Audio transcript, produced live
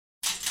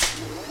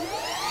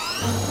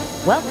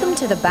Welcome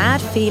to the Bad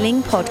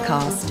Feeling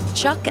Podcast.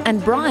 Chuck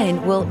and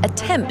Brian will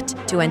attempt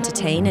to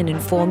entertain and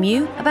inform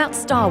you about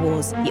Star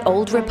Wars, The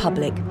Old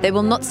Republic. They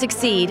will not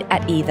succeed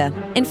at either.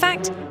 In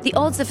fact, the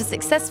odds of a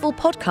successful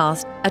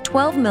podcast are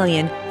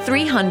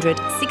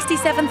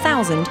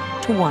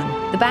 12,367,000 to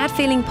 1. The Bad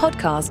Feeling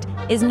Podcast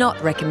is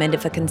not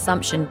recommended for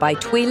consumption by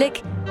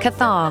Twi'lek,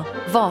 Cathar,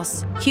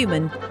 Voss,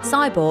 human,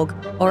 cyborg,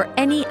 or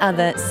any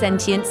other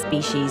sentient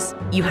species.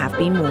 You have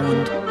been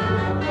warned.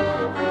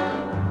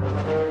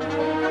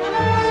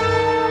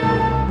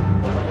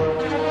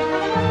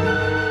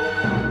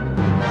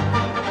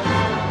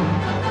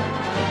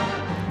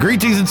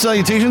 Greetings and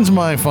salutations,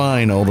 my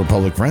fine Old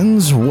Republic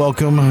friends.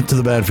 Welcome to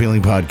the Bad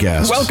Feeling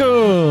Podcast.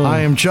 Welcome. I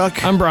am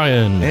Chuck. I'm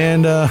Brian.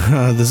 And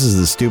this is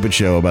the stupid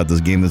show about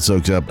this game that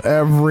soaks up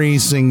every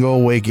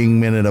single waking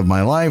minute of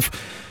my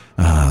life.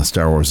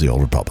 Star Wars: The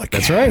Old Republic.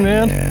 That's right,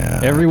 man. Yeah.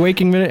 Every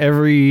waking minute,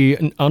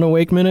 every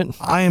unawake minute.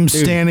 I am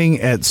standing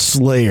at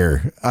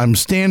Slayer. I'm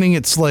standing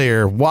at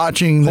Slayer,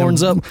 watching them,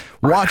 Horns up.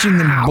 watching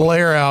them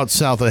blare out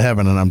South of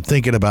Heaven, and I'm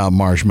thinking about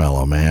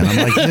Marshmallow, man.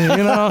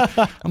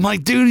 I'm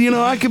like, dude,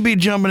 I could be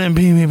jumping in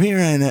PvP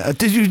right now.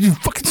 Did you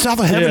fucking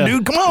South of Heaven,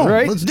 dude? Come on,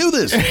 right? Let's do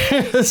this.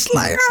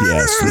 Slayer.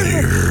 Yeah,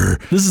 Slayer.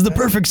 This is the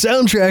perfect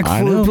soundtrack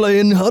for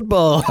playing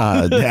hotball.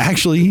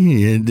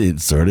 Actually,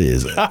 it sort of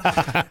is.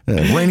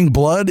 Raining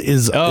Blood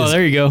is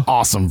there you go.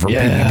 Awesome for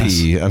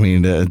PvP. I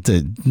mean,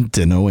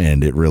 to no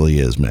end, it really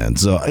is, man.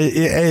 So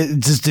it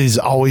just is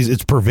always,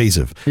 it's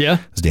pervasive. Yeah.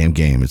 This damn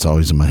game, it's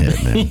always in my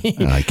head, man.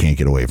 I can't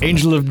get away from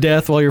Angel of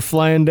Death while you're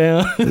flying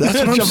down. That's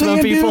what I'm jumping saying,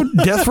 on people. dude.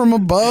 Death from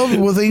Above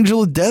with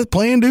Angel of Death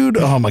playing, dude.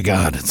 Oh my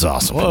God, it's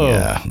awesome. Whoa.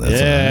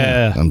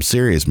 Yeah. I'm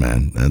serious,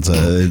 man.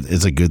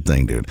 It's a good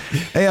thing, dude.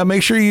 Hey,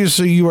 make sure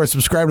you are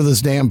subscribed to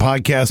this damn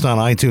podcast on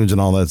iTunes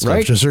and all that stuff.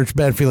 Right. Just search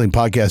Bad Feeling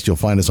Podcast. You'll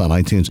find us on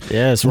iTunes.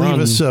 Yes, leave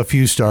us a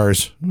few stars.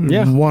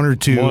 Yeah. One or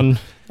two. One.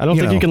 I don't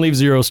think you can leave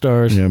 0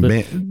 stars. Yeah,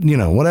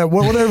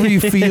 whatever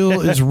you feel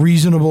is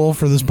reasonable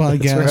for this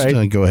podcast, That's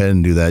right. Go ahead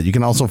and do that. You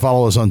can also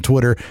follow us on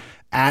Twitter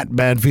at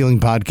Bad Feeling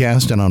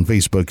Podcast and on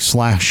Facebook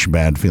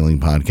 /Bad Feeling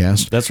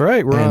Podcast. That's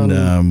right. We're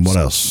on what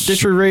else?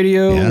 Stitcher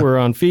Radio. Yeah. We're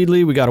on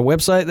Feedly. We got a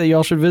website that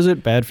y'all should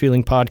visit. Bad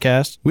Feeling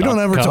Podcast. We don't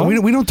ever talk.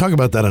 We don't talk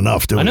about that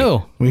enough, do we? I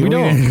know. We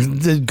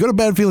don't. Go to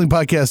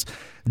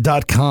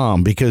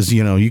badfeelingpodcast.com because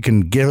you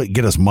can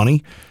get us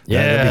money.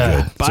 Yeah,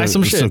 that'd be good. Buy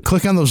some shit. So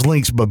click on those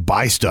links, but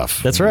buy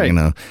stuff. That's right.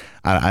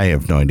 I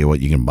have no idea what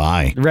you can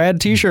buy.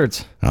 Rad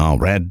T-shirts. Oh,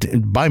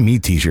 rad! Buy me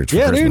T-shirts for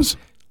Christmas.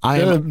 Dude.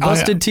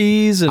 Busted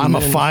tees. I'm a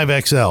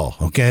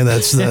 5XL. Okay,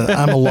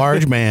 I'm a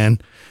large man.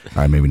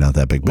 All right, maybe not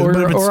that big, but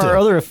our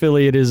other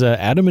affiliate is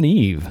Adam and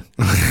Eve.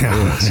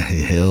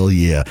 Hell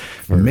yeah!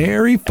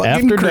 Merry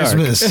fucking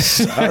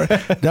Christmas!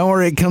 Right. Don't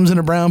worry, it comes in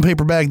a brown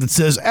paper bag that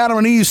says Adam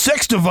and Eve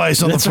sex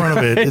device on the front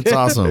of it. It's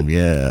awesome.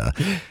 Yeah.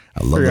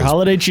 I love for your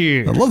holiday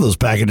cheer. I love those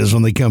packages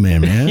when they come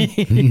in, man.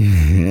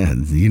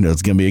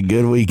 It's going to be a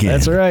good weekend.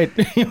 That's right.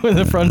 When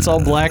the front's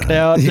all blacked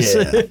out.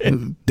 Yeah.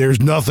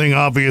 There's nothing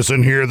obvious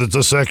in here that's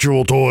a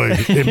sexual toy.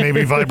 It may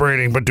be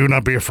vibrating, but do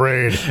not be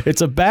afraid. It's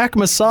a back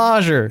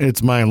massager.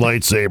 It's my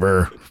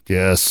lightsaber.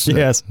 Yes.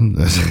 Yes.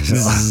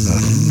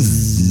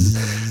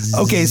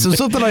 Okay, so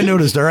something I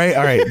noticed, all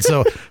right.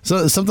 So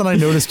something I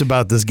noticed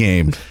about this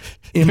game.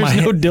 There's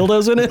no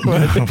dildos in it?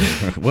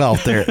 Well,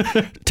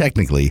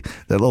 technically,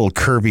 that little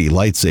curvy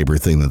lightsaber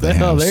thing that they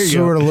have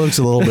sort of looks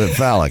a little bit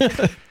phallic.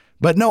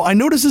 But no, I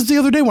noticed this the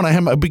other day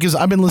when because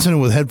I've been listening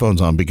with headphones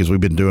on because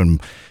we've been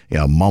doing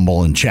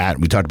mumble and chat.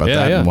 We talked about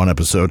that in one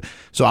episode.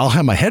 So I'll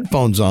have my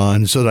headphones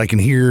on so that I can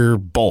hear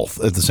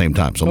both at the same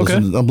time. So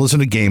I'm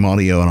listening to game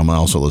audio and I'm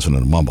also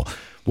listening to mumble.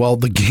 Well,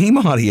 the game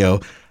audio,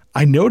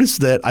 I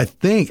noticed that I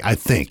think, I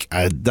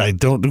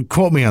don't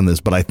quote me on this,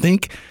 but I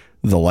think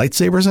the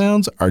lightsaber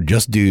sounds are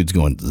just dudes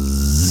going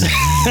zzz,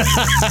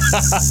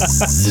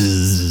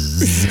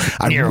 zzz.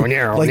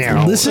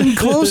 Listen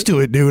close to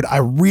it, dude. I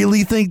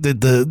really think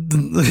that the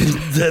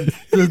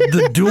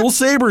dual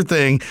saber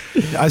thing,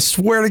 I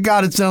swear to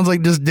God, it sounds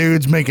like just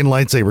dudes making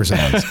lightsaber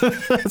sounds. And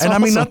awesome. I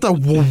mean, not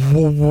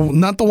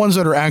the ones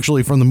that are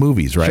actually from the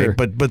movies, right? Sure.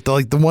 But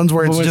the ones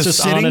where it's just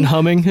sitting on and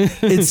humming.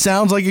 It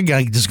sounds like a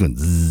guy just going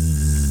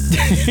zzz.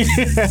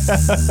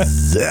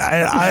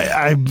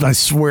 I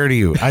swear to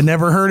you, I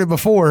never heard it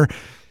before,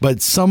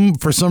 but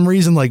for some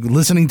reason, like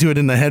listening to it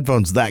in the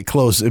headphones that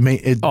close,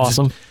 it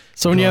awesome.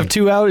 So when you have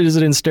two out, is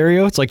it in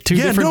stereo? It's like two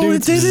different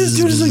dudes? It is,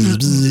 dude.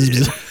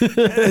 It's like,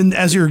 and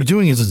as you're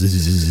doing it,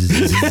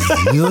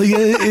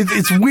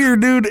 it's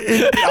weird, dude.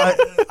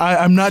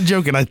 I'm not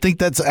joking. I think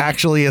that's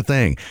actually a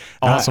thing.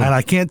 Awesome. And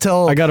I can't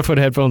tell. I got to put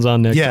headphones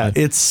on next time.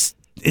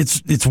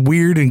 It's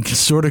weird and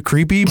sort of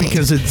creepy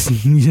because it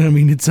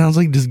sounds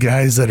like just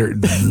guys that are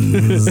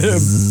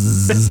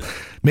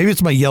maybe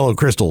it's my yellow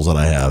crystals that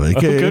I have.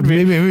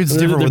 Maybe it's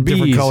different with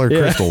different color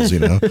crystals,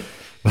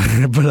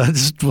 But I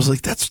just was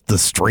like, that's the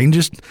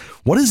strangest.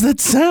 What is that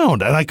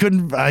sound? And I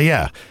couldn't.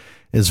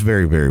 It's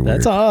very, very weird.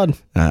 That's odd.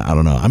 I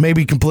don't know. I may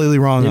be completely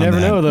wrong on that. You never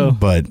know, though.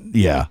 But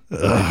yeah,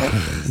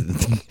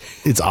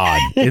 it's odd.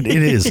 It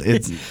is.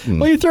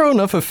 Well, you throw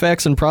enough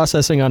effects and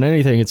processing on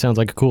anything, it sounds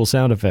like a cool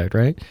sound effect,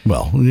 right?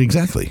 Well,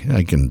 exactly.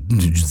 I can.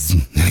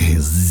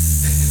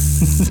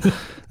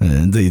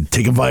 And they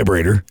take a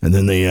vibrator and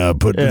then they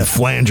put a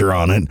flanger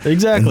on it.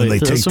 Exactly. And then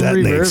they take that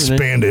and they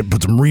expand it,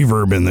 put some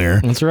reverb in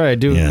there. That's right.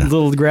 Do a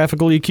little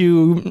graphical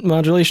EQ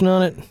modulation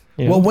on it.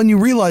 Well, when you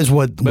realize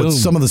what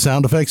some of the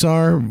sound effects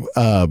are,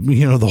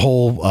 the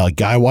whole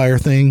guy wire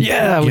thing.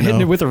 Yeah,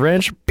 hitting it with a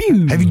wrench.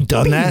 Pew, have you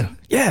done that?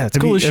 Yeah, it's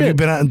cool as shit. Have you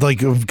been out,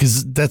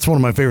 because that's one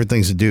of my favorite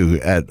things to do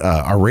at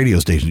our radio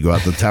station, to go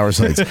out to the tower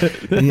sites.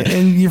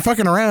 and you're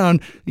fucking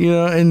around,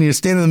 and you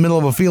stand in the middle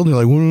of a field and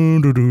you're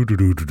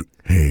like,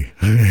 hey.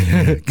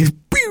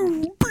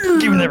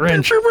 Give me that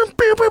wrench. You're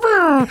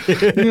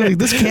like,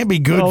 this can't be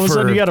good. All of a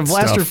sudden, you got a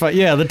blaster fight.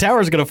 Yeah, the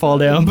tower's gonna fall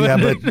down. But.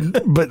 Yeah,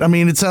 but I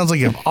mean, it sounds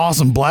like an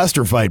awesome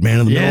blaster fight, man,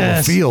 in the middle of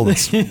the field.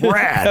 It's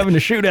rad. Having a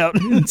shootout.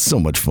 It's so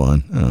much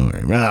fun. I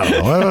don't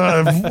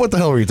know. What the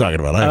hell were you talking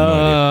about? I have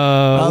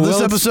no idea.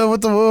 This episode,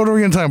 what are we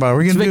going to talk about?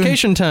 It's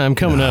vacation time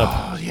coming up.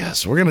 Oh,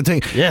 yes.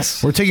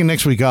 We're taking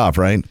next week off,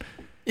 right?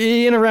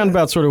 In a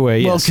roundabout sort of way,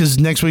 yes. Well, because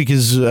next week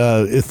is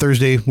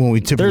Thursday, when we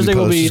typically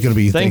post, is going to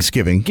be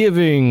Thanksgiving.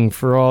 Thanksgiving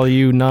for all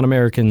you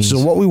non-Americans. So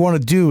what we want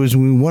to do is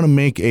we want to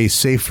make a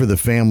Safe for the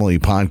Family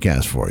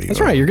podcast for you. That's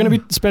right. You're going to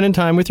be spending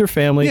time with your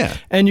family,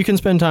 and you can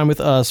spend time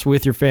with us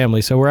with your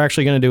family. So we're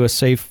actually going to do a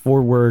Safe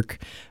for Work,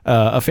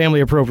 a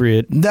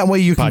family-appropriate That way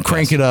you can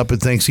crank it up at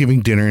Thanksgiving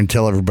dinner and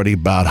tell everybody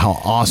about how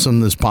awesome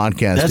this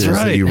podcast is.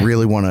 That you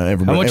really want to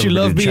everybody. How much you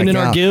love being in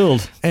our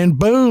guild. And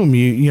boom,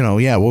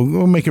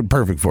 we'll make it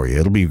perfect for you.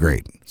 It'll be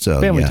great. So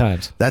family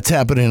times. That's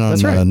happening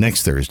on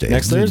next Thursday.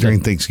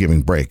 During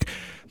Thanksgiving break.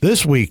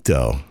 This week,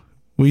 though,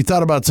 we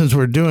thought about, since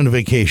we're doing a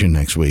vacation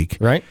next week,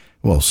 right?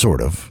 Well,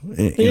 sort of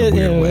in a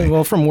weird way.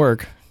 Well, from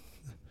work,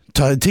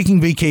 taking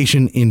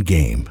vacation in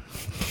game.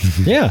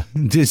 Yeah.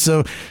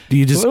 So do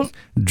you just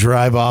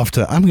drive off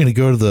to, I'm going to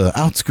go to the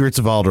outskirts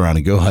of Alderaan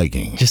and go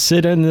hiking? Just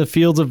sit in the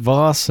fields of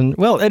Voss. And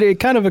it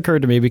kind of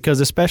occurred to me because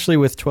especially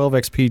with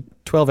 12x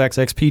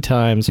XP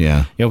times,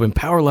 in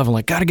power level,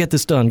 like, got to get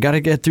this done, got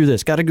to get through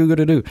this, got to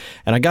do,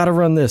 and I got to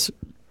run this.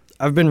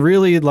 I've been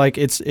really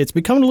it's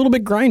becoming a little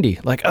bit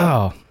grindy. Like,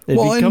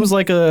 becomes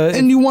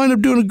and you wind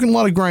up doing a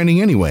lot of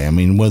grinding anyway. I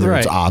mean, whether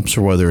it's ops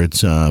or whether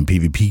it's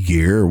PvP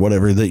gear or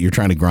whatever that you're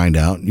trying to grind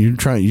out, you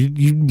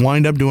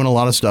wind up doing a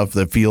lot of stuff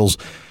that feels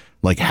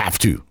like have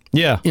to.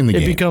 Yeah, in the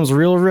game. It becomes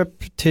real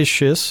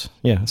repetitious.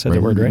 Yeah, I said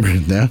that word right.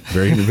 Yeah,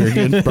 very, very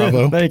good.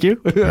 Bravo. Thank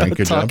you. Very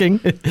good Talking.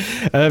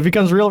 It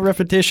becomes real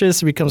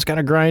repetitious. It becomes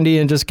kind of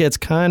grindy and just gets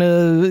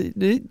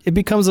it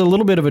becomes a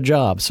little bit of a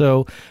job.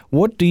 So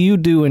what do you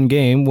do in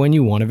game when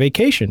you want a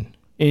vacation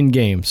in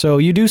game? So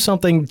you do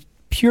something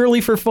purely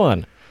for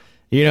fun,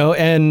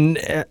 and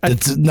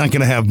it's not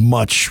going to have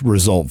much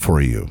result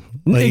for you.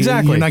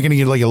 Exactly. You're not going to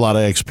get a lot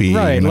of XP.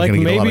 Right. You're not going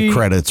to get a lot of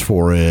credits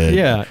for it.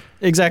 Yeah.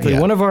 Exactly. Yeah.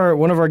 One of our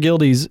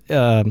guildies,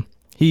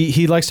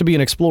 he likes to be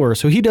an explorer,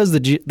 so he does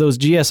those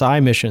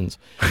GSI missions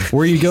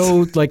where you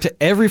go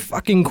to every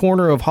fucking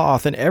corner of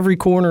Hoth and every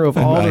corner of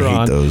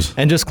Alderaan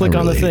and just click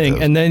on the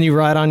thing, and then you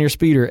ride on your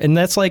speeder, and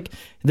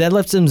that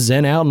lets them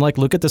zen out and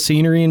look at the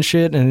scenery and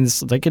shit, and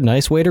it's like a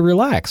nice way to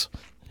relax,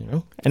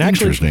 And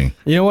actually,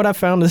 you know what I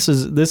found? This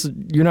is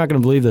you're not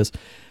going to believe this.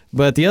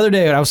 But the other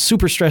day, I was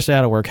super stressed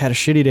out at work, had a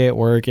shitty day at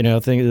work,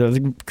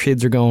 the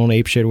kids are going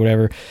ape shit,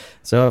 whatever.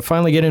 So I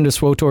finally get into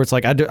Swtor. It's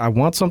like, I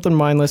want something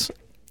mindless.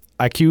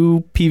 I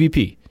queue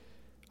PvP.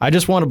 I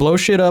just want to blow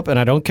shit up, and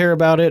I don't care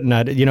about it, and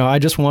I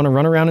just want to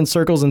run around in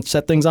circles and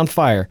set things on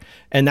fire.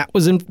 And that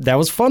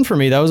was fun for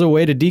me. That was a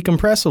way to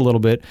decompress a little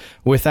bit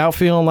without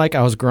feeling like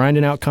I was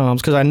grinding out comms,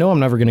 because I know I'm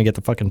never going to get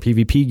the fucking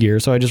PvP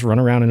gear, so I just run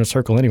around in a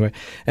circle anyway.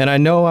 And I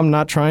know I'm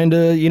not trying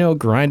to,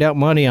 grind out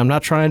money. I'm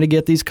not trying to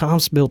get these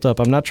comms built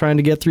up. I'm not trying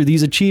to get through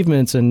these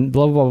achievements and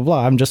blah, blah, blah,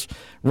 blah. I'm just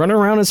running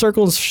around in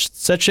circles,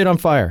 set shit on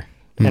fire.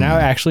 And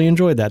I actually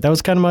enjoyed that. That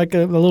was kind of like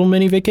a little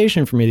mini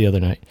vacation for me the other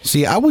night.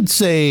 See, I would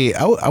say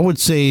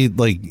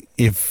like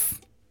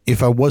if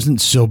I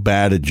wasn't so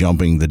bad at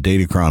jumping, the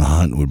Datacron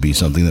hunt would be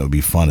something that would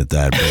be fun at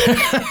that.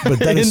 But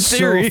that is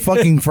so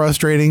fucking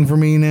frustrating for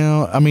me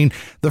now. I mean,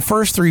 the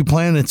first 3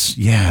 planets,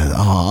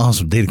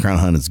 awesome. Datacron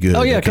hunt is good.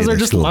 Oh, yeah, because they're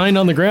just lying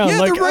on the ground.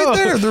 Yeah, they're right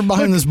there. They're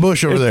behind this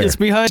bush over there. It's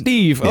behind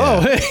Steve. Yeah. Oh,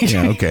 hey.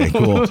 Yeah, okay,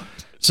 cool.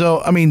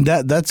 So, I mean,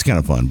 that's kind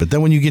of fun. But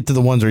then when you get to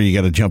the ones where you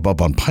got to jump up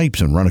on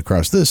pipes and run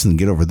across this and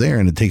get over there,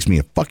 and it takes me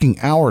a fucking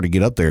hour to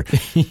get up there,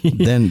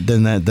 then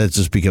that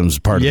just becomes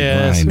part of the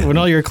grind. When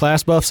all your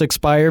class buffs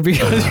expire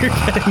because you're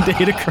getting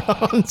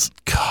Datacrons.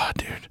 God,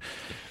 dude.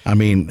 I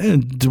mean,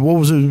 what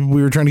was it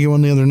we were trying to get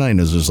one the other night?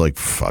 And it was just like,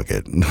 fuck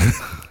it.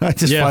 I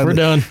just we're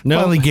done.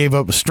 Finally gave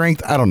up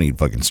strength. I don't need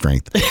fucking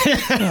strength.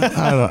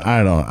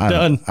 I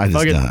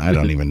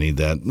don't even need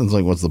that. It's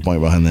like, what's the point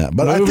behind that?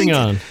 But Moving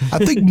on. I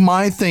think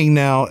my thing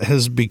now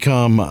has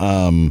become,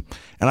 and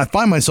I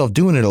find myself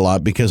doing it a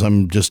lot because I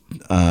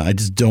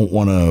just don't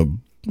want to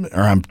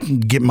I'm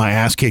getting my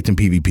ass kicked in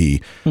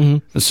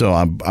PvP. So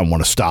I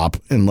want to stop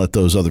and let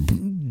those other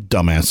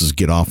dumbasses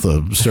get off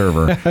the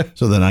server,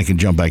 so then I can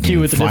jump back in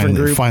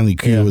and finally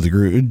queue with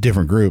a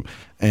different group.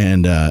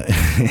 And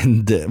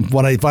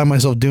what I find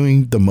myself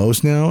doing the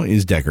most now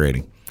is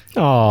decorating.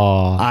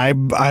 Oh, I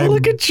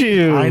look at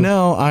you. I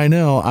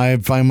know. I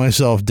find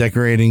myself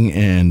decorating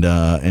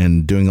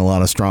and doing a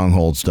lot of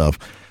stronghold stuff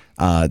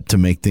to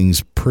make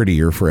things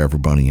prettier for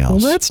everybody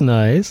else. Well, that's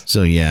nice.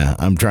 So yeah,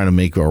 I'm trying to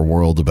make our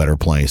world a better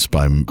place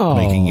by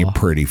making it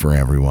pretty for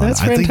everyone. That's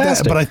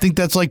fantastic. But I think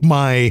that's like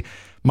my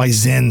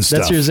Zen stuff.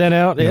 That's your Zen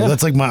out, yeah. You know,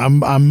 that's like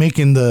I'm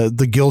making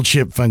the guild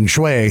ship feng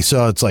shui,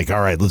 so it's like,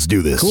 all right, let's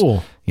do this.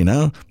 Cool. You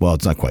know, well,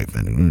 it's not quite,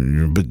 but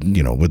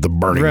you know, with the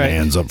burning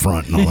hands up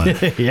front and all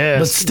that. Yes.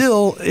 But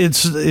still,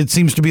 it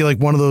seems to be like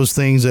one of those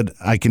things that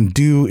I can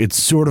do. It's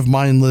sort of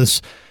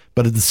mindless,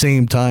 but at the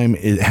same time,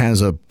 it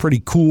has a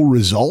pretty cool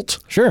result.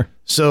 Sure.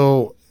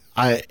 So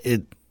that's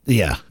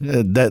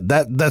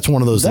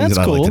one of those things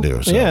that cool. I like to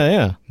do. So,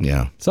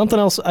 yeah. Something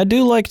else I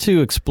do like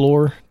to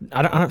explore.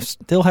 I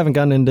still haven't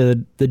gotten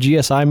into the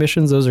GSI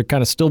missions. Those are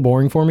kind of still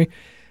boring for me.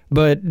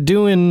 But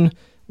doing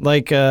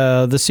like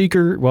the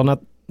Seeker,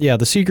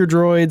 the Seeker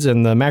droids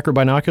and the macro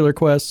binocular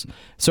quests.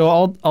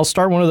 So I'll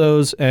start one of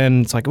those,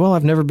 and it's like, well,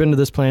 I've never been to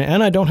this planet,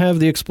 and I don't have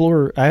the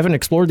explorer. I haven't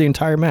explored the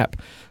entire map,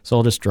 so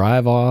I'll just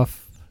drive off.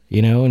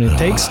 You know, and it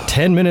takes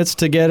 10 minutes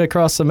to get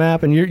across the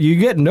map, and you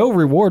get no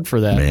reward for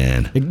that.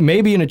 Man. It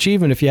may be an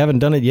achievement if you haven't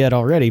done it yet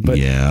already, but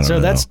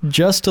that's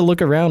just to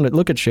look around and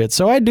look at shit.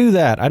 So I do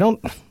that.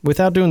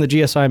 Without doing the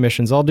GSI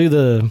missions, I'll do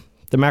the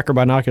macro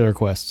binocular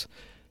quests.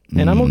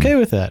 And I'm okay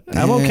with that.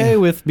 I'm okay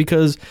with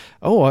because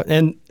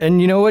and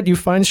you know what? You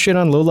find shit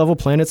on low level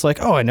planets like,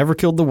 I never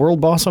killed the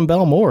world boss on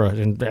Balmora,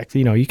 and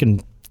you know, you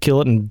can kill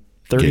it in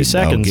 30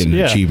 seconds. Get an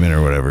achievement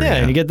or whatever. Yeah,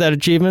 and you get that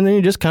achievement, and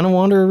you just kind of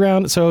wander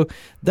around. So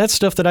that's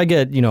stuff that I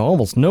get, you know,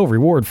 almost no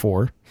reward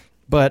for.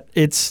 But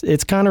it's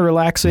kind of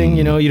relaxing.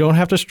 You know, you don't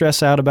have to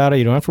stress out about it.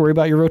 You don't have to worry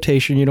about your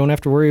rotation. You don't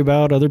have to worry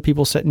about other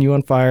people setting you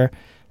on fire.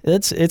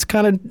 It's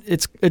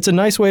a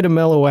nice way to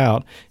mellow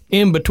out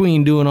in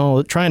between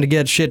trying to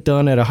get shit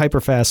done at a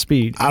hyper fast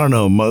speed. I don't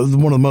know. One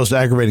of the most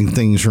aggravating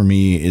things for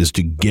me is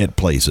to get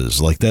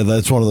places like that.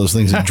 That's one of those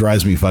things that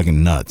drives me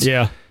fucking nuts.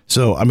 Yeah.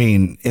 So, I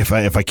mean, if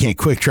I can't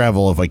quick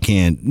travel, if I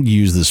can't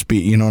use the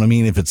speed, you know what I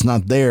mean? If it's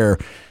not there,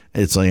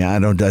 it's like, I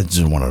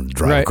just want to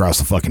drive across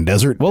the fucking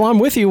desert. Well, I'm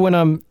with you when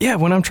I'm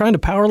trying to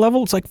power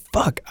level. It's like,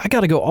 fuck, I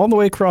got to go all the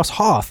way across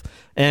Hoth,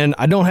 and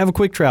I don't have a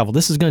quick travel.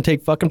 This is going to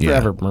take fucking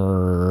forever.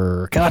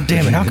 Yeah. God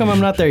damn it. How come I'm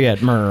not there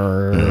yet?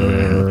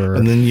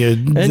 And then you're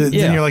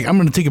like, I'm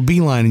going to take a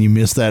beeline, and you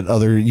miss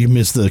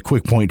the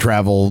quick point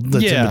travel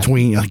that's in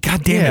between. You're like,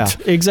 God damn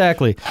it.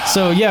 Exactly.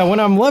 So, when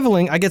I'm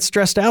leveling, I get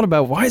stressed out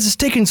about, why is this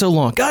taking so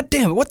long? God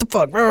damn it. What the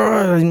fuck?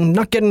 I'm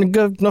not getting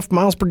enough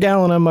miles per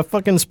gallon on my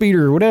fucking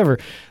speeder or whatever.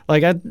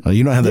 Like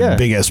you don't have that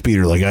big ass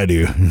speeder like I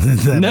do.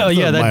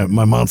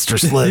 My monster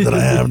sled that I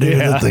have, dude.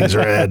 That thing's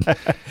rad.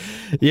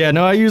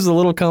 I use the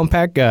little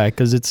compact guy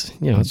because it's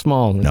it's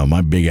small. No, my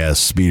big ass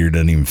speeder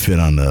doesn't even fit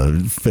on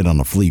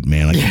the fleet,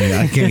 man.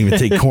 I can't even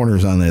take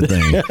corners on that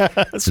thing.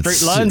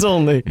 Straight lines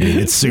only.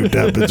 It's souped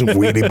up. It's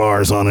wheelie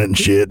bars on it and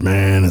shit,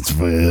 man.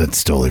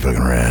 It's totally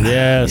fucking rad.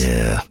 Yes.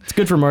 Yeah. It's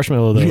good for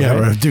Marshmallow though. Yeah,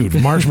 right?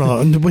 Dude,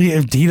 Marshmallow.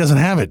 He doesn't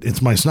have it.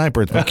 It's my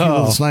sniper. It's my cute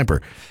little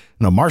sniper.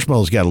 No,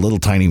 Marshmallow's got a little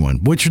tiny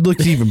one, which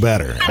looks even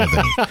better, I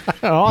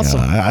think. Awesome.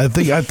 I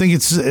think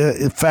it's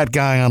a fat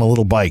guy on a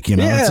little bike, you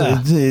know.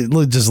 Yeah.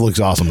 It just looks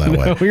awesome that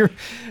way. We were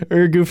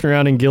goofing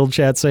around in guild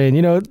chat saying,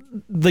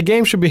 the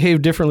game should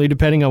behave differently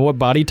depending on what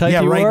body type you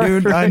are. Yeah, right,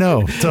 dude. I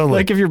know. Totally.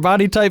 Like if you're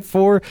body type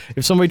 4,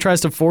 if somebody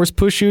tries to force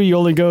push you, you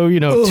only go,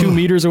 2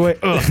 meters away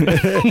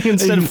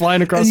instead of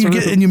flying across the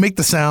room. And you make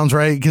the sounds,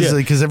 right?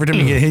 Because every time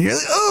you get hit, you're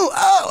like,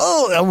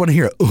 oh, I want to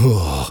hear it.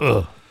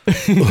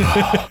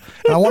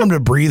 I want him to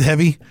breathe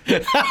heavy.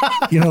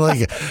 Like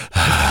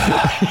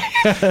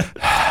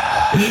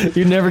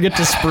you never get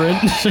to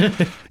sprint.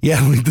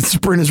 The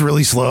sprint is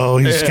really slow.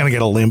 He's just kind of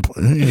got a limp.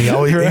 He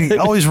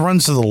always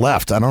runs to the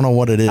left. I don't know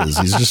what it is.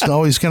 He's just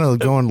always kind of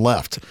going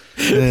left.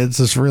 It's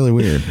just really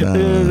weird.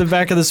 The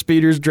back of the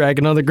speeder's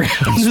dragging on the ground.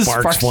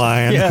 Sparks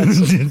flying.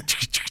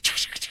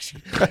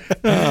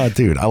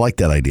 Dude, I like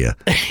that idea.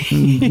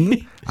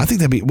 I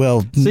think that'd be,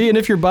 See, and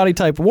if you're body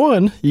type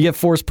 1, you get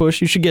force push,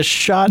 you should get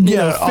shot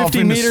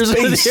 50 meters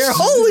into the air.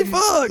 Holy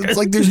fuck! It's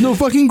like there's no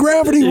fucking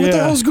gravity. What the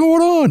hell's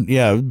going on?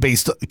 Yeah,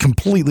 based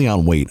completely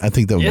on weight. I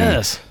think that would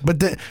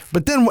be.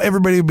 But then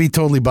everybody would be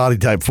totally body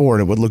type 4,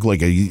 and it would look like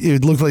the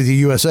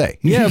USA.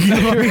 Yeah,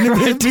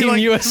 Team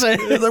like, USA.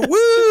 It's like,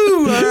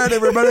 woo! All right,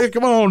 everybody,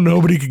 come on.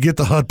 Nobody could get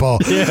the hut ball.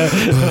 They're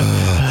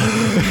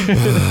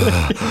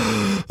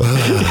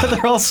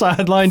all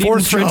sidelined eating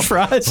French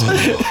fries.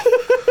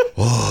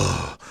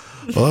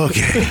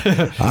 Okay,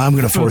 I'm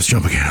gonna force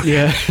jump again.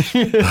 Yeah.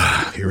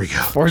 Here we go.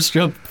 Force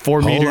jump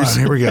 4 meters. Hold on,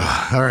 here we go.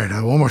 All right,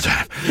 one more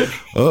time.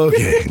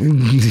 Okay.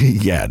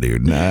 Yeah,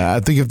 dude.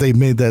 I think if they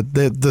made that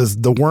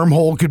the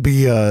wormhole could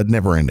be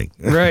never ending.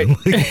 Right.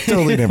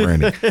 Totally never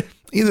ending.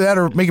 Either that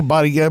or make a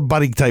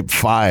body type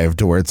 5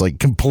 to where it's like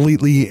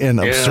completely and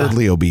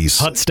absurdly obese.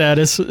 Hut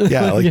status.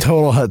 Yeah, like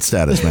total hut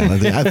status, man.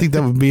 I think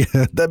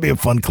that'd be a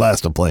fun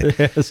class to play.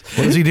 Yes.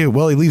 What does he do?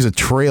 Well, he leaves a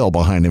trail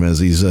behind him as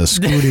he's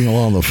scooting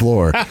along the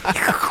floor.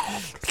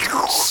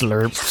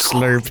 Slurp,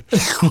 slurp.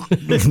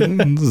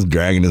 Just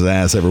dragging his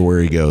ass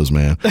everywhere he goes,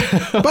 man.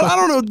 But I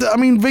don't know. I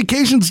mean,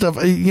 vacation stuff,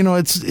 you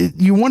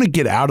want to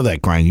get out of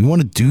that grind. You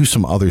want to do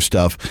some other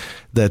stuff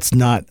that's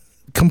not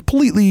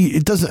completely,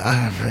 it doesn't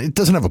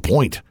have a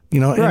point,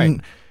 Right.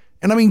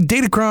 And I mean,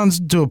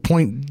 Datacrons to a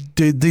point,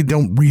 they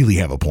don't really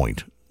have a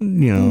point.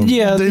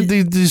 Yeah,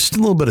 there's a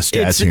little bit of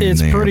stats here and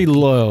there. It's pretty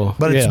low,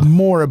 but it's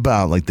more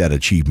about like that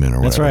achievement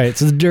or whatever.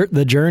 That's right. It's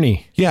the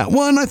journey. Yeah,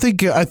 well, and I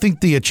think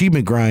the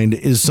achievement grind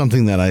is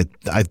something that I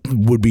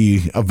would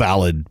be a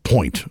valid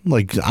point.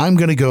 Like I'm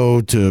gonna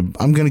go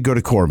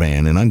to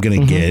Corban and I'm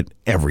gonna get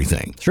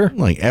everything. Sure,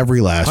 like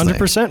every last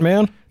 100%,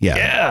 man.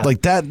 Yeah,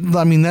 like that.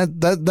 I mean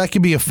that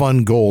could be a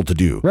fun goal to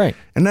do. Right.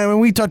 And I mean,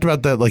 we talked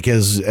about that like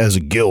as a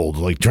guild,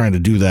 like trying to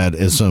do that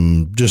as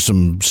some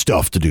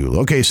stuff to do.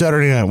 Okay,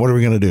 Saturday night, what are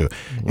we gonna do?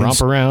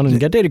 Romp around and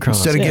get Datacrons.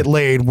 Instead of get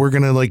laid, we're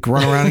gonna like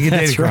run around and get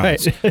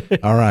Datacrons.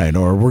 Right. All right,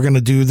 or we're gonna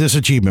do this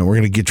achievement. We're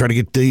gonna try to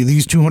get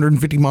these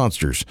 250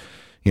 monsters.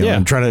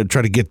 And try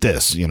to get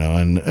this,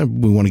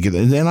 and we want to get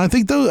it. And I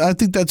think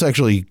that's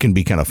actually can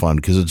be kind of fun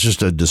because it's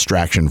just a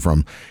distraction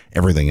from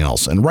everything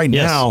else. And right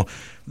now,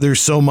 there's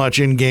so much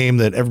in game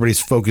that everybody's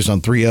focused on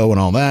 3.0 and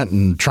all that,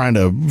 and trying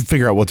to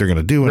figure out what they're going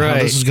to do and how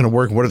this is going to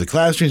work, and what are the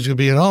class changes going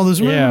to be, and all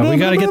this. Yeah, we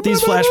got to get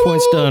these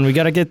flashpoints done. We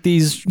got to get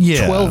these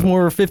 12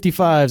 more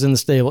 55s in the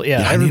stable.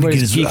 Yeah,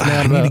 everybody's geeking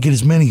out about. I need to get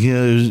as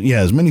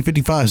many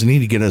 55s. I need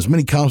to get as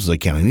many comps as I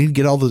can. I need to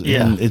get all the.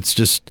 Yeah, and it's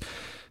just.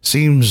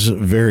 Seems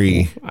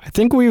very... I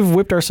think we've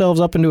whipped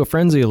ourselves up into a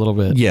frenzy a little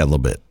bit. Yeah, a little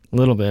bit.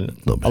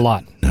 A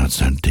lot. Now it's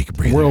time to take a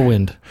breather.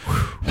 Whirlwind.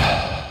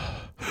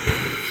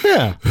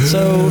 Yeah.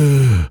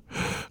 So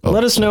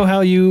let us know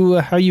how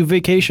you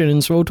vacation in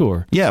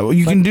Swtor. Yeah, well,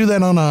 you can do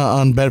that on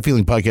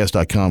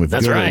badfeelingpodcast.com.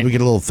 That's right. We get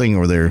a little thing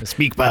over there. A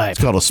speak pipe.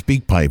 It's called a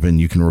speak pipe, and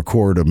you can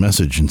record a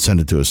message and send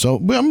it to us. So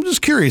I'm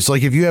just curious,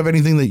 like if you have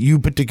anything that you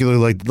particularly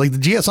like the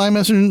GSI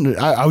message,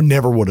 I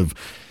never would have.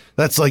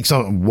 That's like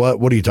some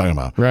what are you talking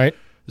about? Right.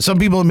 Some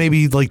people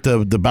maybe like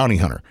the bounty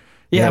hunter.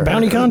 Yeah,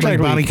 bounty contract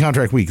week. Bounty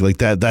contract week, like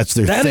that. That's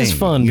their thing. That is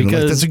fun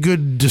because that's a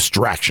good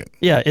distraction.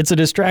 Yeah, it's a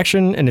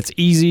distraction and it's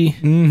easy.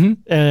 Mm-hmm.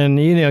 And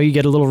you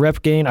get a little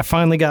rep gain. I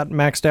finally got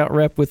maxed out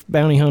rep with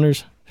bounty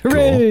hunters.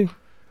 Hooray! Cool.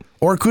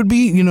 Or it could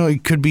be,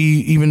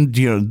 even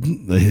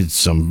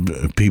some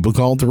people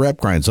call it the rep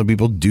grind. Some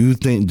people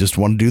just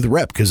want to do the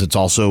rep because it's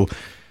also.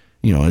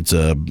 It's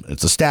a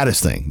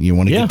status thing. You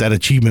want to get that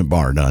achievement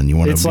bar done. You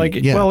want to.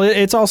 It's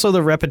it's also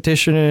the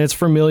repetition and it's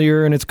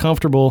familiar and it's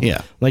comfortable.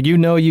 Yeah. Like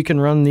you can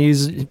run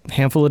these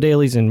handful of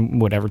dailies in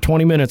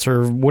 20 minutes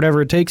or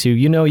whatever it takes you.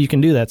 You can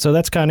do that. So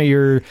that's kind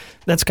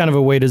of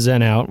a way to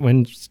zen out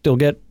when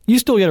you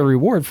still get a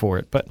reward for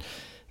it. But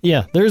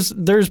yeah, there's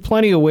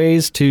plenty of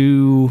ways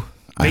to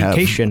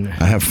vacation.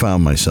 I have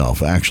found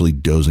myself actually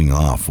dozing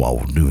off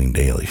while doing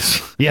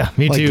dailies. Yeah,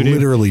 me too. Like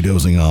literally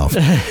dozing off.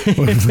 I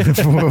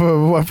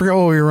forgot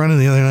what we were running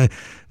the other night,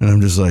 and I'm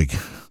just like,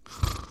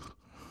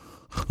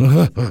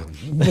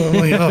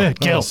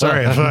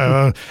 sorry.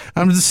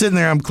 I'm just sitting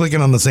there. I'm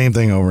clicking on the same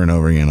thing over and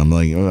over again. I'm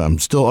like, I'm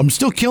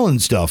still killing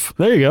stuff.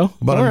 There you go.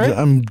 But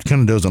I'm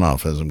kind of dozing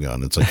off as I'm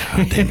going. It's like,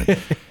 God damn it.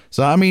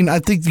 So, I mean, I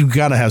think you've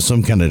got to have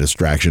some kind of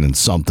distraction and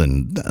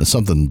something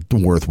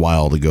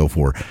worthwhile to go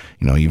for,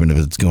 even if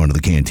it's going to the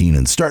canteen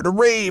and start to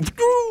rave.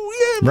 Ooh,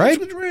 yeah, right?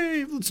 Let's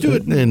rave. Let's do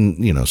it.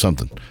 And,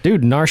 something.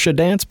 Dude, Narsha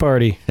dance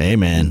party. Hey,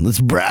 man,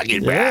 let's rock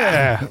it.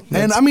 Yeah.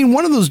 And, I mean,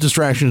 one of those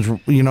distractions,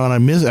 and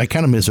I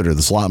kind of miss it, are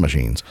the slot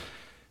machines.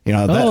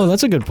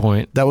 That's a good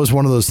point. That was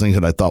one of those things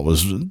that I thought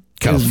was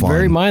kind of fun.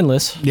 Very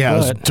mindless. Yeah, it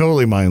was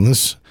totally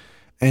mindless.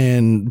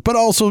 But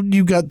also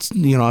you got,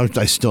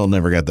 I still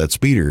never got that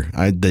speeder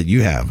that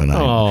you have. And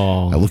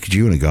I look at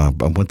you and I go, I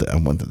want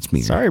that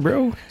speeder. Sorry,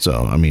 bro.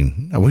 So, I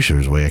mean, I wish there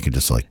was a way I could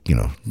just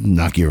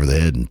knock you over the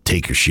head and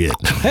take your shit.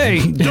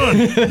 Hey,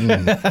 done.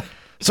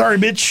 Sorry,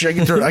 bitch.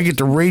 I get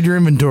to raid your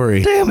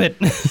inventory. Damn it.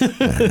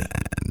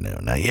 No,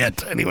 not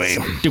yet. Anyway.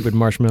 Stupid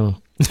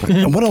marshmallow.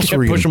 What else were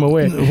we push them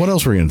away? What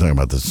else were we going to talk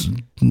about this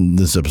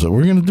episode?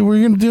 We're gonna do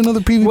another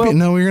PvP. Well,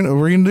 no, we're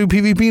gonna do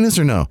PvPness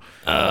or no?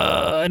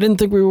 I didn't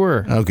think we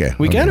were. Okay,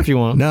 we can if you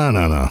want.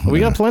 No. We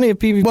got plenty of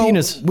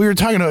PvPness. Well, we were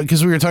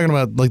talking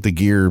about like the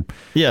gear.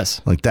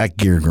 Yes, like that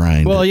gear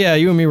grind. Well, yeah,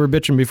 you and me were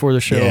bitching before the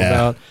show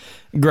about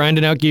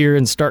grinding out gear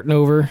and starting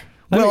over.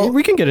 Well,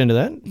 we can get into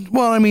that.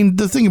 Well, I mean,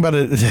 the thing about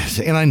it,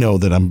 and I know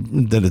that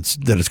it's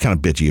kind of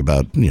bitchy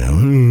about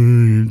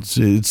it's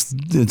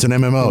an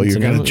MMO. You're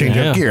going to change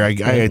out gear.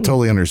 I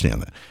totally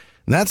understand that.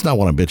 And that's not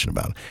what I'm bitching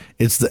about.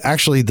 It's the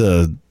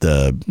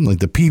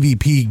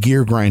PvP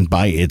gear grind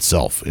by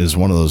itself is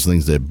one of those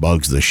things that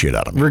bugs the shit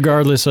out of me.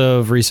 Regardless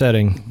of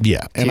resetting.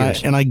 Yeah, and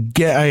I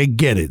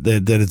get it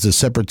that it's a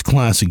separate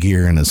class of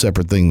gear and a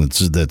separate thing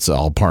that's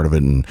all part of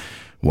it and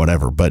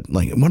whatever. But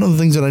like one of the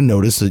things that I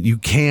noticed that you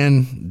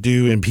can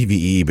do in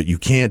PvE, but you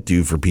can't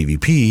do for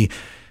PvP,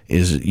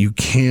 is you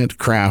can't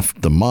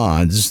craft the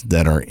mods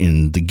that are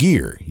in the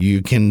gear.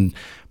 You can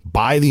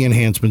buy the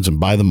enhancements and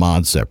buy the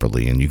mods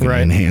separately, and you can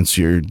enhance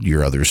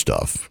your other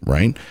stuff,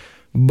 right?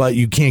 But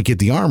you can't get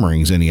the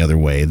armorings any other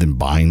way than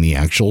buying the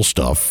actual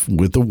stuff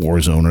with the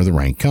Warzone or the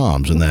rank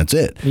comms, and that's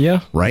it. Yeah.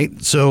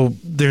 Right? So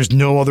there's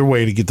no other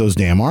way to get those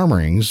damn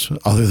armorings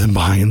other than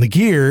buying the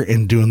gear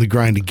and doing the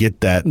grind to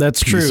get that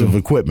piece of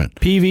equipment.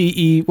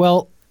 PvE,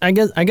 well, I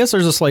guess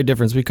there's a slight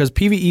difference because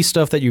PvE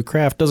stuff that you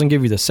craft doesn't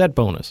give you the set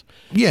bonus.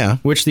 Yeah.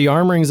 Which the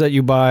armorings that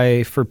you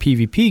buy for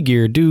PvP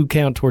gear do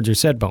count towards your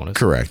set bonus.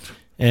 Correct.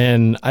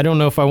 And I don't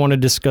know if I want to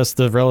discuss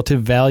the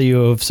relative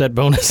value of set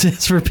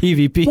bonuses for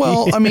PvP.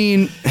 Well, I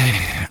mean,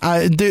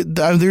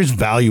 there's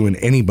value in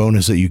any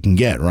bonus that you can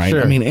get, right?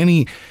 Sure. I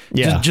mean,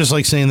 just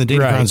like saying the data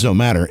crowns don't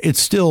matter.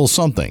 It's still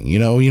something, you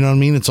know what I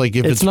mean? It's like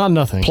if it's not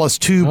nothing.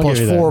 +2,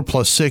 +4,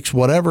 +6,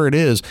 whatever it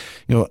is,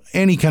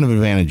 any kind of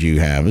advantage you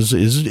have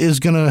is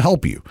going to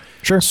help you.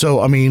 Sure. So,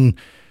 I mean,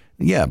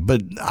 yeah,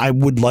 but I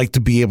would like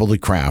to be able to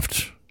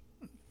craft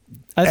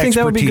I think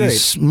that would be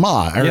great.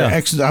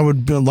 I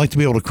would like to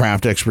be able to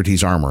craft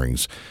expertise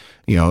armorings,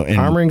 and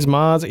armorings,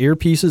 mods,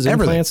 earpieces,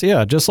 implants.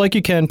 Yeah, just like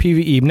you can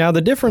PvE. Now the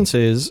difference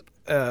is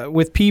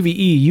with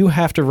PvE, you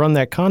have to run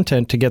that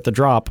content to get the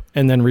drop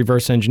and then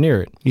reverse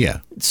engineer it. Yeah.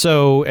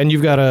 So, and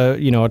you've got a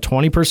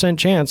 20%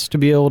 chance to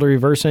be able to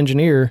reverse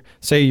engineer.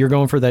 Say you're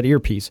going for that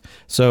earpiece,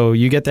 so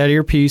you get that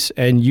earpiece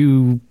and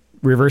you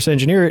reverse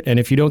engineer it, and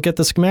if you don't get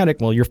the schematic,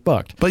 well, you're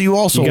fucked. But you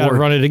also got to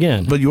run it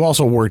again. But you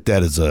also work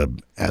that as a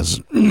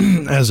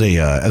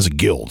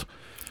guild.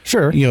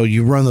 Sure.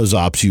 You run those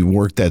ops. You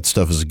work that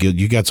stuff as a guild.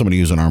 You got somebody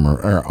who's an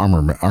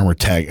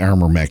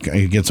armor mech.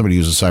 You get somebody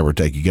who's a cyber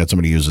tech. You got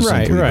somebody who's a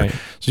simple leader. Right.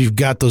 So you've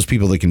got those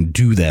people that can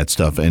do that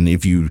stuff, and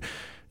if you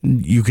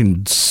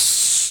can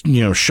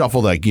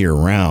shuffle that gear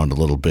around a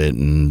little bit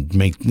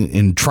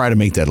and try to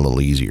make that a little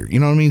easier. You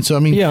know what I mean? So I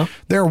mean,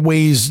 there are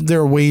ways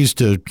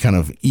to kind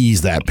of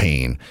ease that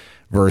pain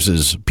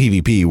versus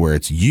PvP where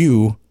it's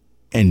you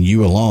and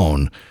you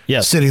alone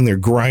sitting there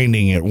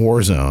grinding at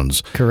war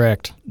zones.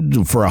 Correct.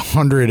 For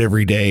 100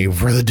 every day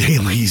for the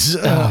dailies.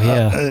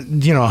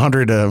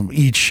 100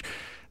 each.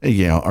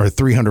 Or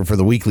 300 for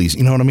the weeklies.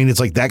 You know what I mean? It's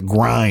like that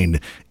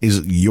grind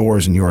is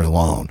yours and yours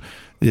alone.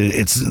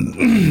 There's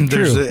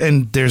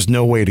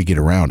no way to get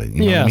around it. You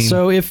know what I mean?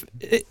 So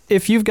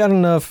if you've got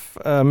enough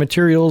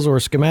materials or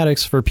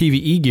schematics for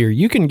PvE gear,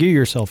 you can gear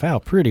yourself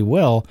out pretty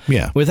well.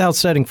 Without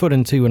setting foot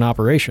into an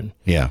operation.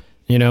 Yeah.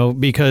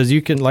 Because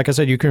you can, like I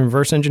said, you can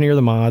reverse engineer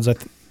the mods.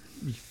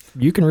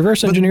 You can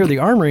reverse engineer the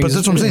armorings. But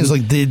that's what I'm saying. It's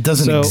like it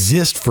doesn't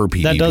exist for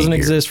PvP. That doesn't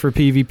exist for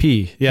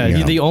PvP.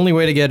 Yeah. The only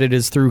way to get it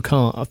is through the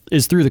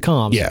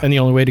comms. Yeah. And the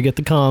only way to get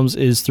the comms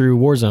is through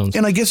war zones.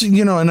 And I guess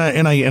and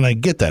I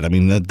get that. I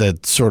mean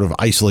that sort of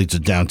isolates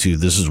it down to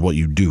this is what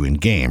you do in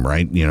game,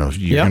 right? You're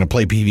going to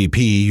play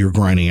PvP. You're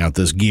grinding out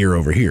this gear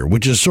over here,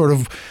 which is sort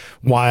of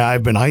why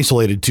I've been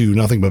isolated to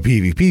nothing but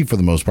PvP for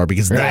the most part,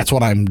 because that's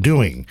what I'm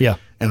doing. Yeah.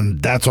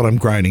 And that's what I'm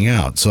grinding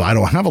out. So I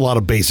don't have a lot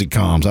of basic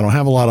comms. I don't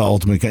have a lot of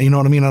ultimate. You know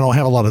what I mean? I don't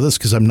have a lot of this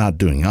because I'm not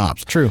doing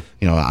ops. True.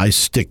 I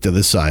stick to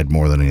this side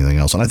more than anything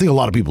else, and I think a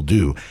lot of people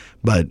do.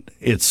 But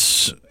I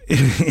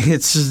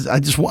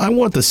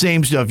want the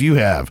same stuff you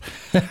have.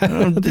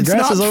 The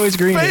grass is always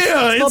green.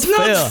 It's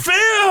not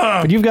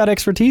fair. But you've got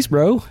expertise,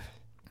 bro.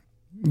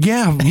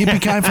 Yeah,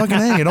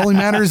 yippee-ki-fucking-a. It only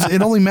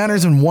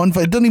matters in one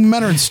fight. It doesn't even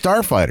matter in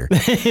Starfighter.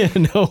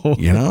 No.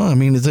 I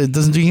mean, it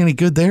doesn't do you any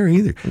good there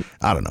either.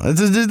 I don't know.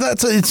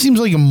 It seems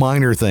like a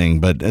minor thing,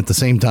 but at the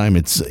same time,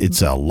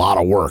 it's a lot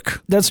of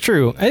work. That's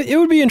true. It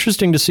would be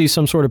interesting to see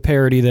some sort of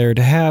parity there,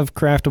 to have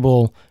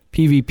craftable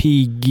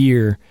PvP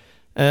gear.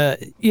 And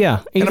I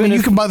mean,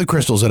 you can buy the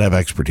crystals that have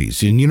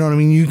expertise, and you know what I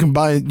mean. You can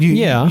buy,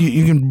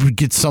 you can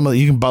get some of.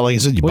 You can buy, like I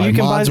said, buy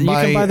mods, you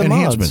can buy the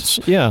enhancements.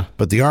 Mods. Yeah,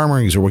 but the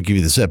armorings are what give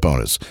you the set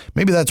bonus.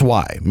 Maybe that's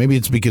why. Maybe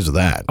it's because of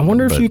that. I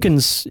wonder if you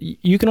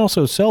can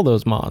also sell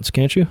those mods,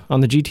 can't you,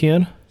 on the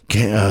GTN?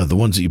 The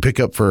ones that you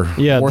pick up for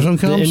Warzone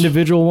comms? The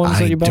individual ones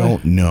that you buy? I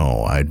don't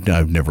know.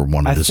 I've never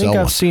wanted to sell one. I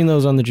think I've seen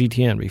those on the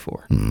GTN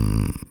before.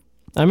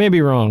 I may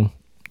be wrong.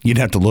 You'd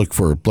have to look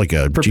for like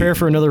a... Prepare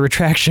for another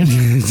retraction.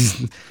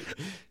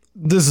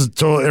 This is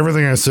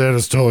everything I said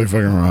is totally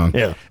fucking wrong.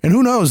 Yeah. And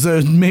who knows?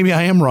 Maybe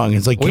I am wrong.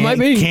 It's like, we might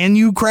be. Can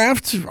you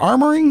craft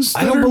armorings?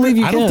 I don't believe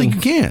you can. I don't think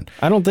you can.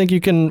 I don't think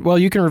you can. Well,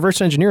 you can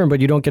reverse engineer them,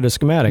 but you don't get a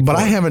schematic. But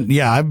I haven't.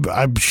 Yeah,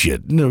 I'm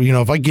shit.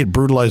 If I get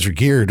brutalizer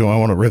gear, do I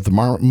want to rip the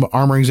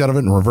armorings out of it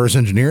and reverse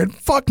engineer it?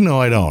 Fuck no,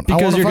 I don't.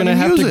 Because you're going to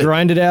have to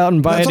grind it out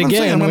and buy it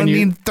again. I'm going to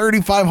need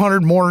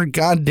 3,500 more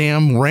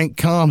goddamn rank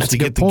comms to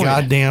get the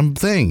goddamn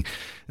thing.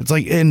 It's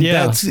like, and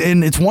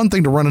it's one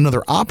thing to run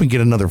another op and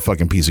get another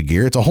fucking piece of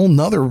gear. It's a whole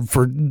nother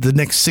for the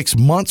next 6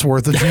 months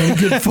worth of trying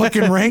to get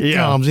fucking rank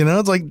comms.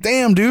 It's like,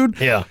 damn,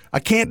 dude. Yeah. I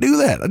can't do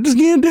that. I just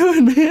can't do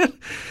it, man.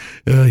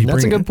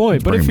 That's a good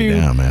point. But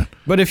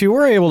if you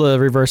were able to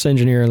reverse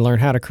engineer and learn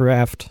how to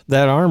craft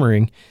that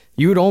armoring,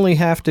 you would only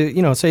have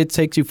to, say it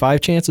takes you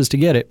 5 chances to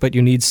get it, but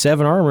you need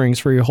 7 armor rings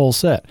for your whole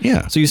set.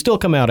 Yeah. So you still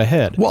come out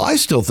ahead. Well, I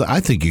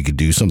think you could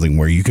do something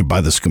where you could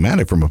buy the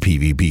schematic from a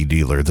PvP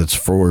dealer that's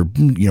for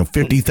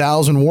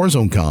 50,000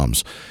 Warzone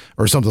comms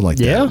or something like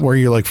that. Where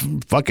you're like,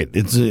 fuck it,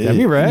 that'd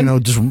be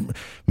rad. Just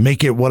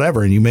make it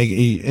whatever, and you make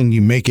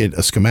it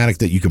a schematic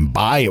that you can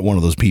buy at one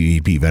of those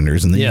PvP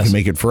vendors, and then you can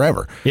make it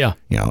forever. Yeah.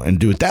 And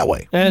do it that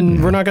way.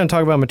 And we're not going to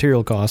talk about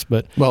material costs,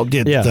 but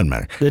it doesn't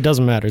matter. It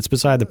doesn't matter. It's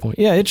beside the point.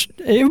 Yeah,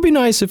 it would be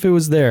nice if it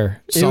was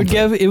there. It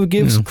would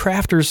give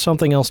crafters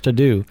something else to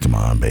do. Come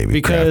on, baby.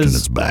 Crafting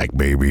is back,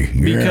 baby.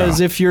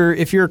 Because if you're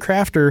a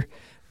crafter,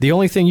 the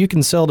only thing you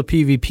can sell to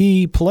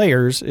PvP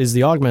players is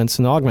the augments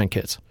and the augment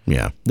kits.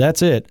 Yeah.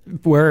 That's it.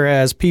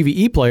 Whereas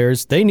PvE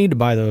players, they need to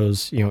buy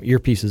those,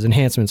 earpieces,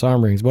 enhancements,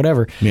 armor rings,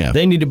 whatever. Yeah.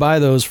 They need to buy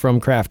those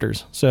from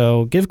crafters.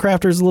 So give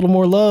crafters a little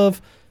more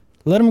love.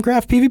 Let them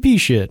craft PvP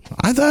shit.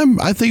 I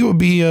think it would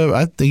be.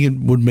 I think it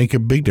would make a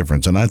big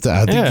difference, and I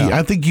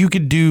think you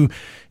could do.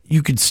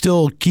 You could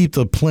still keep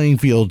the playing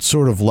field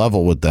sort of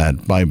level with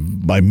that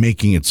by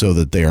making it so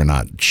that they are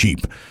not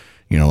cheap.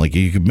 Like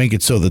you could make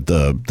it so that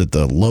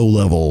the low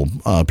level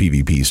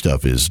PvP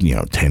stuff is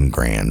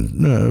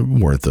 $10,000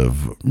 worth of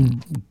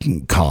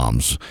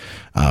comms,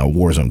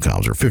 Warzone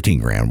comms, or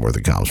 $15,000 worth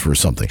of comms for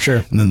something.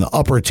 Sure. And then the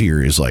upper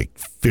tier is like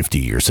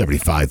 50 or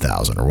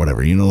 75,000 or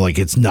whatever. Like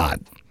it's not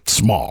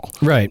small.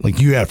 Right. Like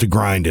you have to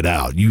grind it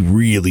out. You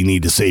really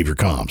need to save your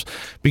comms.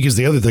 Because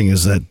the other thing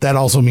is that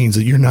also means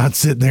that you're not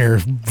sitting there.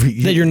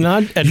 That you're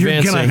not advancing.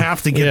 You're going to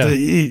have to get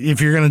if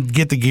you're going to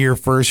get the gear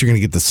first, you're going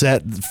to get the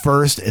set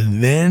first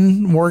and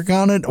then work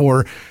on it.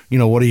 Or,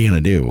 what are you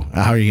going to do?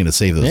 How are you going to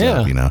save those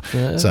up,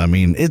 Yeah. So, I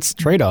mean, it's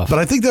trade-off. But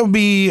I think that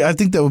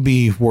would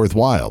be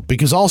worthwhile.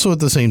 Because also at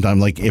the same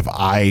time, like if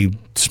I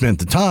spent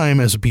the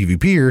time as a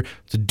PvPer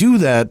to do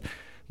that,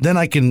 then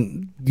I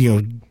can,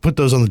 put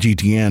those on the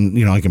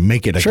GTN. I can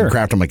make it. I can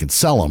craft them. I can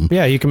sell them.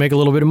 Yeah, you can make a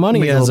little bit of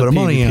money as a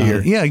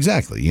PvPer. Yeah,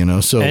 exactly.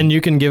 So and you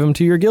can give them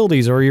to your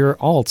guildies or your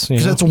alts.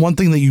 Because that's the one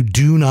thing that you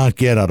do not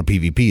get out of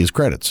PvP is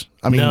credits.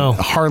 I mean,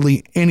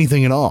 hardly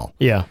anything at all.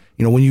 Yeah.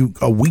 When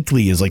a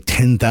weekly is like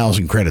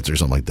 10,000 credits or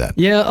something like that.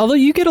 Yeah, although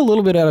you get a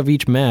little bit out of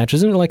each match.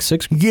 Isn't it like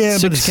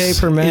 6K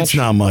per match? It's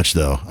not much,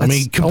 though.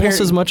 Almost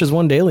as much as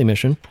one daily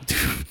mission.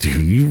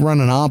 Dude, you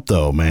run an op,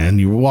 though, man.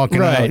 You're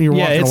walking out. You're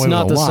walking away with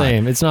a lot.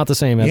 It's not the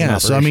same as an operation.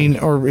 So I mean,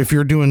 or if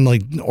you're doing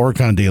like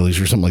Orcon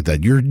dailies or something like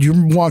that, you're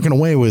walking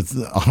away with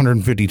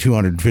 150,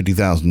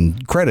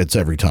 250,000 credits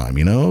every time.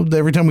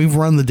 Every time we've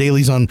run the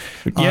dailies on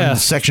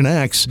Section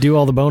X, do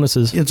all the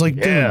bonuses. It's like,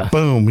 dude,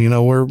 boom.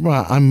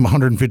 I'm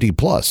 150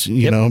 plus.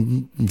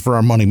 For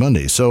our Money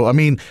Monday. So I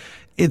mean,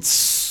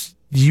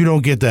 you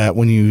don't get that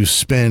when you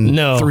spend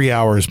 3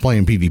 hours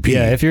playing PvP.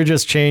 Yeah, if you're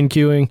just chain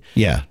queuing.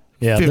 Yeah.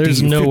 Yeah,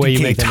 there's no way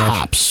you make that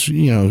tops.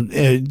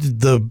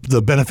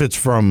 The benefits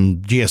from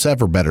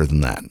GSF are better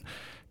than that.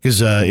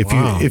 Because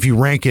if you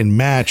rank in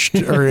matched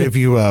or if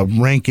you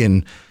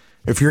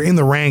if you're in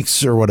the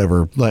ranks or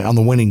whatever, like on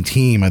the winning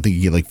team, I think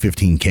you get like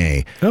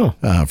 15K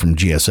from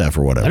GSF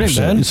or whatever.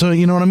 So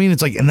you know what I mean?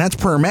 It's like, and that's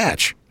per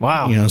match.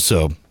 Wow.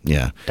 So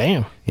yeah.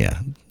 Damn. Yeah.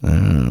 Oh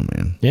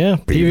man. Yeah.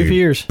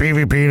 PvPers.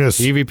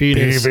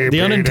 PvPness.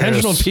 The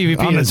unintentional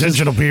PvPness.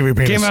 Unintentional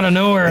PvPness. Came out of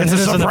nowhere. It's a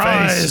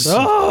surprise.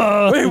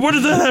 Oh. Wait, what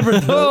did that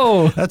happen?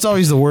 Oh. That's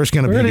always the worst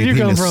kind of PvPness. Where did you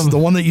come from? The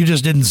one that you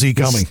just didn't see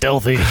coming.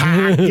 Stealthy.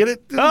 Get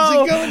it? Didn't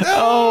see coming.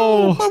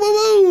 Oh. Woo,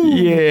 woo, woo.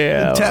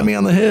 Yeah. Tap me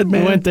on the head,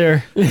 man. Went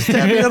there.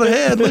 Tap me on the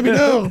head. Let me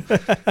know.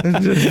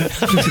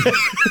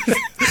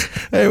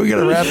 Hey, we got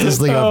to wrap this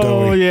thing up,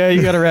 don't we? Oh, yeah,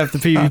 you got to wrap the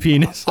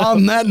PvPness.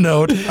 On that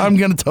note, I'm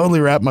going to totally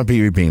wrap my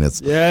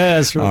PvPness.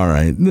 Yes. All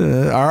right.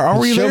 Are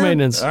we show there?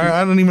 maintenance.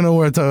 I don't even know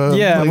where to...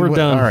 we're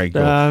done. All right,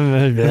 cool.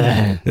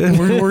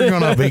 We're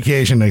going on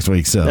vacation next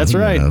week, so... That's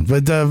right.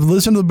 But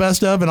listen to the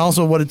best of, and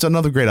also it's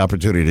another great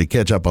opportunity to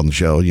catch up on the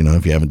show,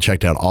 if you haven't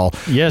checked out all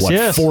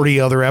 40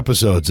 other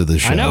episodes of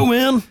this show. I know,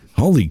 man.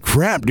 Holy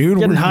crap, dude.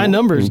 Getting high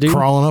numbers, dude.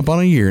 Crawling up on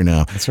a year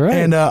now. That's right.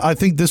 And I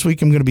think this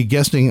week I'm going to be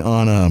guesting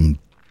on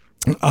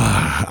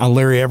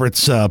Larry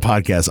Everett's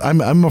podcast.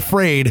 I'm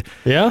afraid.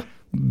 Yeah?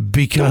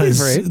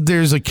 Because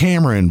there's a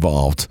camera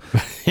involved.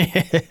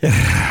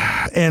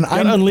 And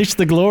I unleash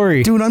the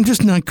glory. Dude, I'm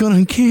just not good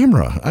on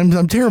camera.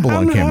 I'm terrible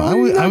on camera.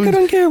 I'm good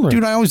on camera.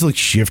 Dude, I always look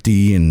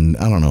shifty and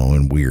I don't know,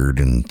 and weird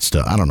and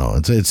stuff. I don't know.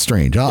 It's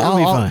strange. I'll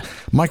be fine.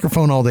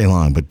 Microphone all day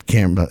long, but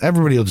camera,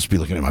 everybody will just be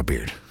looking at my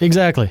beard.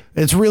 Exactly.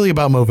 It's really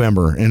about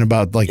Movember and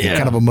about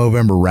kind of a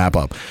Movember wrap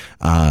up.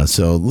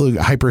 So look,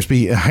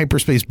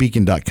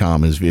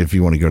 hyperspacebeacon.com is if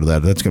you want to go to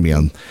that. That's going to be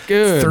on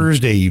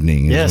Thursday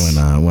evening is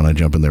when I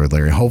jump in there with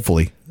Larry.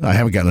 Hopefully. I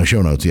haven't gotten the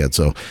show notes yet,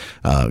 so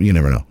you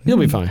never know. You'll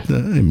be fine.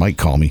 He might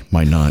call me,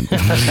 might not.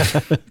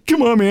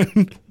 Come on,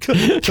 man. Call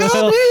me.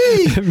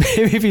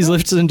 Maybe if he's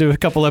listened to a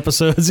couple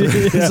episodes,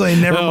 he's like,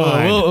 never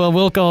mind.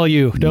 We'll call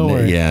you. Don't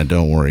worry. Yeah,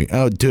 don't worry.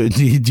 Oh, do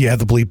you have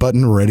the bleep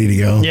button ready to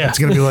go? Yeah. It's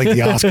going to be like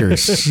the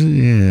Oscars.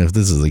 Yeah, if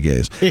this is the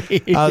case.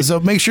 So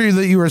make sure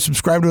that you are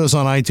subscribed to us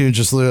on iTunes.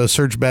 Just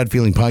search Bad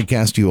Feeling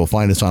Podcast. You will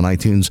find us on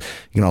iTunes.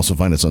 You can also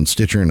find us on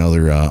Stitcher and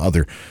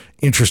other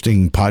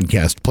interesting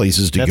podcast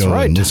places to go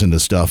and listen to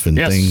stuff and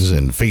things,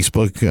 and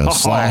Facebook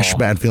 /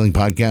 Bad Feeling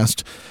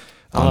Podcast.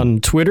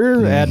 On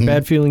Twitter at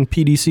Bad Feeling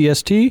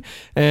PDCST.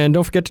 And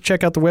don't forget to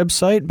check out the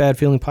website,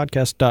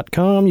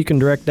 badfeelingpodcast.com. You can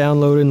direct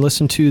download and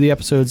listen to the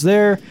episodes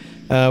there.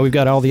 We've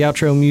got all the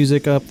outro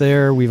music up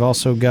there. We've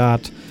also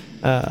got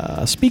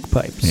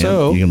SpeakPipe. Yeah,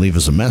 so you can leave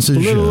us a message,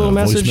 little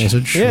voice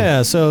message.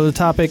 Yeah, so the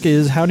topic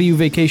is, how do you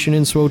vacation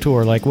in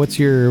Swtor? Like, what's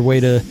your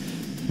way to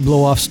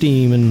blow off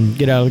steam and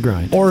get out of the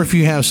grind? Or if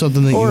you have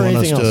something that you want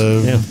us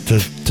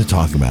to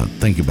talk about,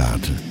 think about.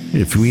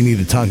 If we need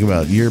to talk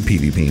about your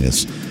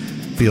PvPness,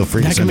 feel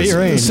free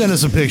to send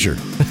us a picture.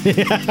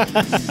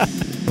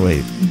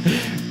 Wait.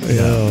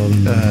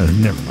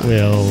 Never mind.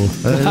 Well,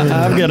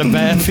 I've got a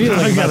bad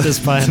feeling about this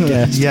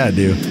podcast. Yeah, I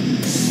do.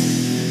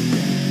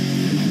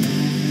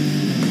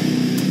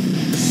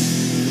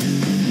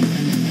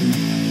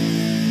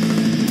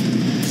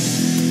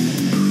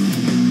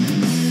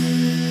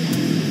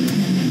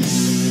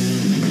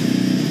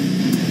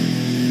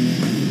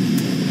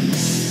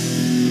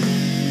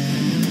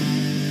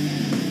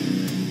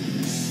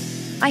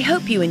 I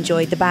hope you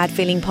enjoyed the Bad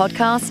Feeling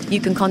Podcast.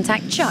 You can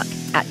contact Chuck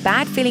at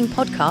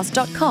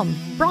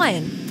badfeelingpodcast.com,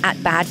 Brian at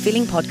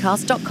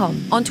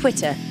badfeelingpodcast.com, on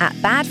Twitter at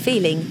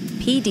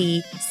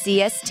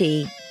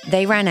badfeelingpdcst.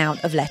 They ran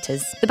out of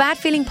letters. The Bad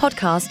Feeling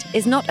Podcast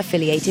is not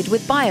affiliated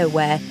with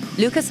BioWare,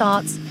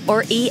 LucasArts,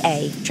 or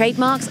EA.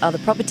 Trademarks are the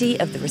property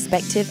of the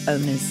respective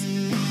owners.